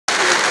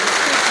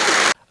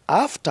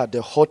After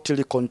the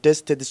hotly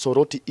contested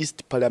Soroti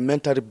East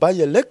parliamentary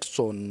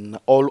by-election,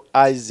 all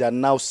eyes are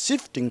now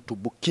shifting to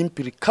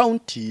Bukimbiri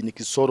County in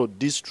Kisoro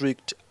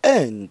district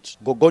and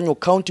Gogonyo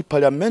County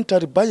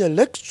parliamentary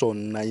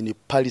by-election in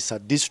Palisa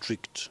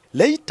district.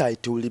 Later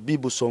it will be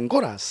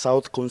Busongora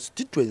South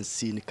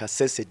constituency in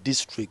Kasese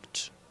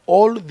district.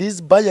 All these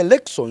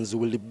by-elections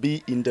will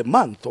be in the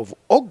month of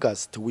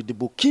August, with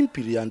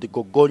Bukimbiri and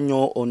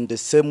Gogonyo on the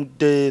same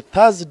day,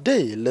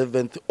 Thursday,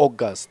 11th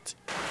August.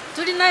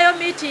 Tulinayo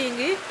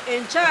meeting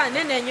encha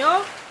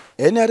nenenyo.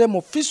 NRM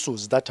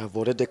officials that have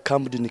already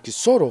camped in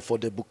Kisoro for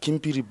the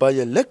Bukimbiri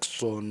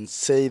by-election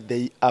say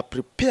they are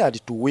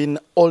prepared to win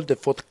all the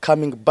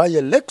forthcoming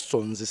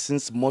by-elections,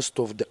 since most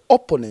of the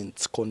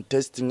opponents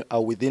contesting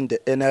are within the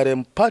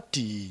NRM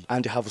party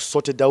and have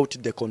sorted out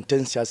the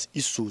contentious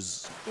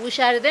issues. We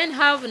shall then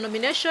have a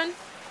nomination,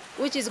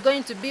 which is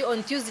going to be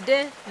on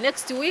Tuesday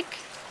next week,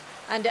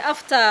 and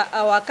after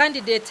our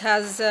candidate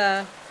has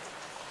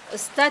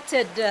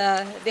started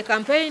the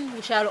campaign,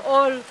 we shall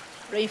all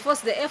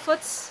reinforce the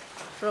efforts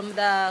from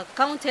the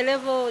county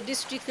level,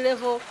 district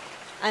level,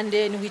 and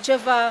in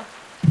whichever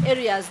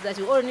areas that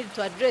we all need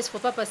to address for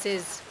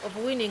purposes of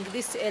winning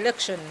this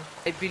election.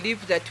 I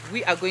believe that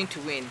we are going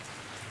to win.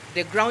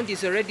 The ground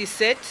is already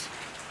set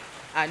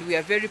and we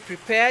are very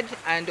prepared,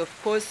 and of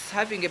course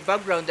having a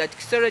background that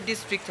Kisoro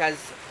district has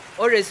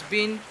always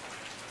been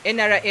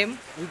NRM,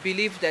 we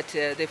believe that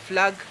the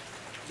flag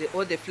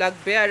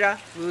bearer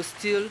will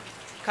still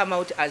come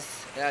out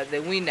as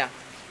the winner.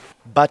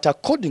 But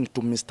according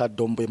to Mr.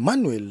 Dombo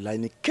Emmanuel,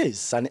 in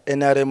case an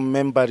NRM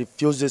member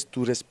refuses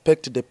to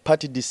respect the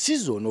party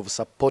decision of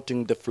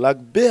supporting the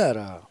flag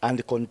bearer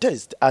and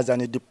contest as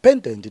an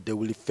independent, they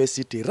will face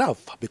it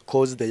rough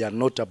because they are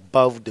not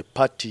above the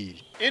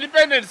party.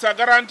 Independents are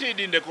guaranteed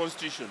in the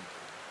Constitution.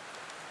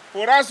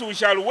 For us, we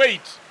shall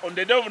wait on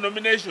the day of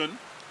nomination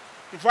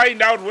to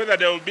find out whether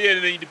there will be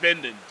an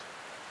independent.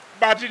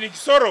 But in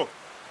Kisoro,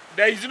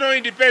 there is no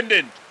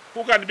independent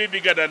who can be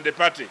bigger than the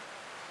party.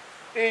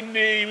 In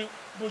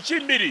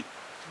Bukimbiri,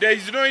 there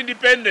is no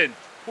independent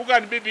who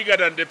can be bigger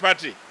than the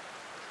party.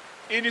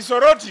 In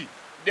Soroti,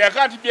 there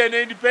can't be an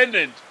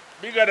independent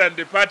bigger than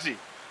the party.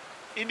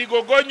 In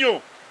Gogonyo,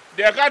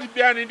 there can't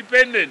be an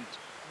independent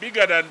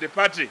bigger than the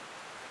party.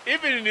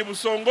 Even in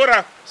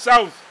Busongora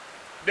South,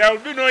 there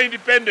will be no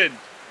independent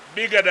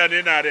bigger than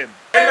NRM.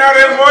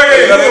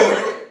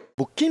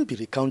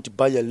 Bukimbiri County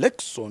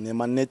by-election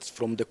emanates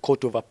from the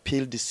Court of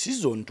Appeal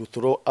decision to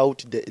throw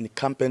out the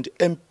incumbent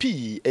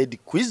MP, Ed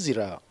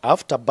Kwizera,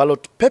 after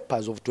ballot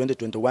papers of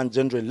 2021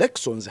 general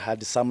elections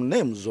had some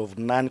names of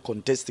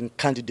non-contesting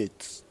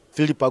candidates.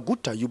 Philip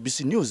Aguta,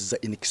 UBC News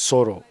in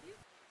Kisoro.